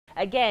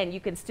Again, you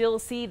can still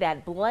see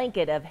that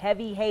blanket of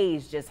heavy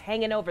haze just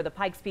hanging over the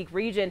Pikes Peak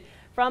region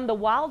from the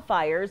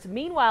wildfires.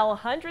 Meanwhile,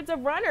 hundreds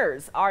of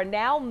runners are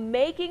now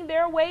making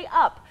their way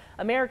up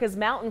America's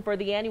mountain for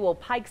the annual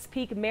Pikes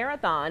Peak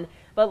Marathon.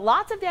 But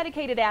lots of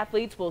dedicated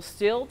athletes will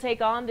still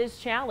take on this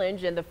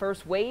challenge, and the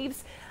first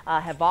waves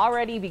have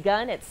already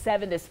begun at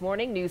 7 this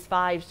morning. News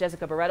 5's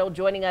Jessica Barreto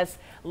joining us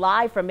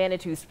live from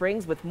Manitou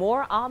Springs with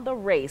more on the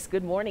race.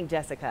 Good morning,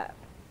 Jessica.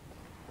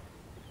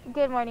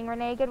 Good morning,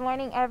 Renee. Good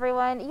morning,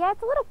 everyone. Yeah,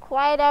 it's a little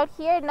quiet out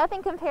here.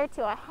 Nothing compared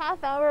to a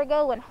half hour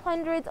ago when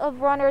hundreds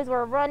of runners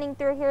were running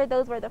through here.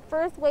 Those were the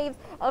first waves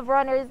of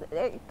runners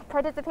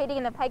participating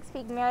in the Pikes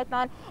Peak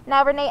Marathon.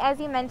 Now, Renee, as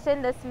you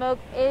mentioned, the smoke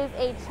is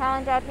a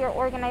challenge out here.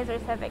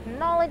 Organizers have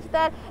acknowledged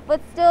that,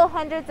 but still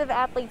hundreds of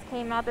athletes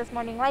came out this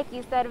morning, like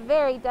you said,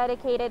 very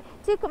dedicated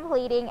to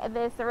completing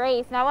this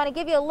race. Now, I want to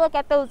give you a look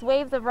at those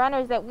waves of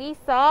runners that we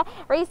saw.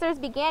 Racers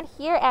began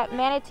here at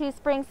Manitou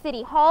Springs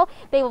City Hall.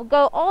 They will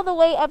go all the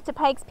way up to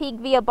Pikes Peak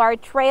via Bar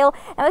Trail.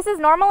 Now, this is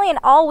normally an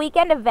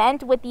all-weekend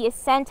event with the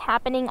ascent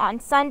happening on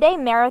Sunday,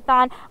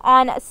 marathon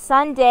on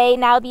Sunday.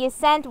 Now, the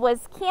ascent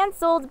was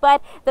canceled,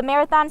 but the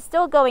marathon's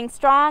still going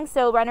strong,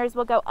 so runners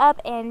will go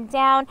up and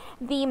down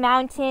the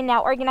mountain.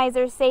 Now,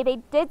 organizers say they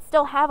did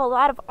still have a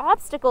lot of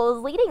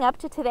obstacles leading up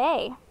to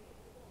today.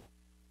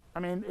 I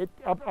mean,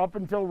 up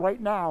until right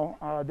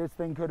now, this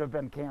thing could have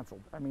been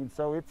canceled. I mean,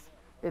 so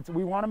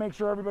we want to make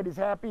sure everybody's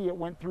happy. It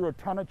went through a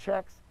ton of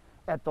checks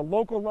at the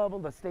local level,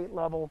 the state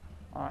level.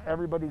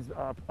 Everybody's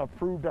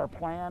approved our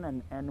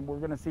plan, and we're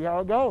going to see how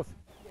it goes.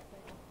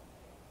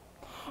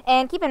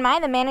 And keep in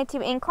mind, the Manitou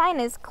Incline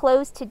is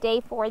closed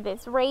today for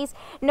this race.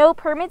 No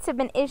permits have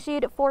been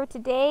issued for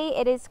today.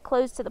 It is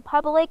closed to the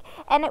public,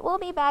 and it will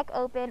be back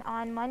open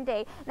on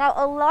Monday. Now,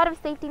 a lot of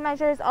safety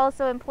measures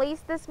also in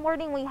place this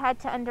morning. We had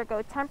to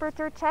undergo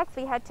temperature checks.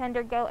 We had to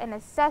undergo an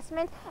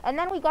assessment, and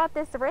then we got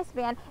this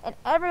wristband, and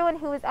everyone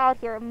who is out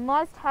here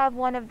must have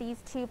one of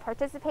these to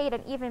participate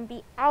and even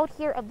be out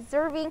here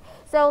observing.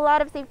 So a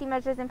lot of safety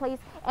measures in place,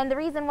 and the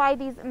reason why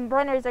these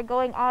runners are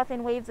going off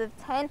in waves of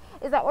 10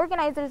 is that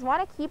organizers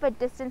want to keep a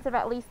distance of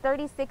at least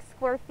 36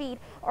 square feet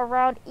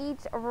around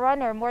each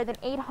runner, more than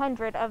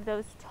 800 of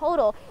those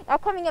total. Now,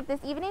 coming up this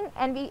evening,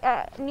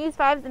 News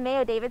 5's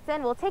Mayo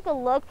Davidson will take a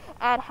look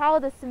at how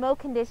the smoke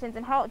conditions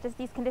and how just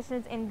these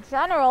conditions in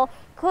general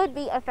could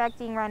be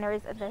affecting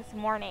runners this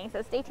morning.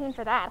 So stay tuned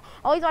for that.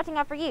 Always watching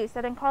out for you.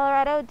 Southern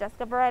Colorado,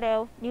 Jessica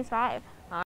Barreto, News 5.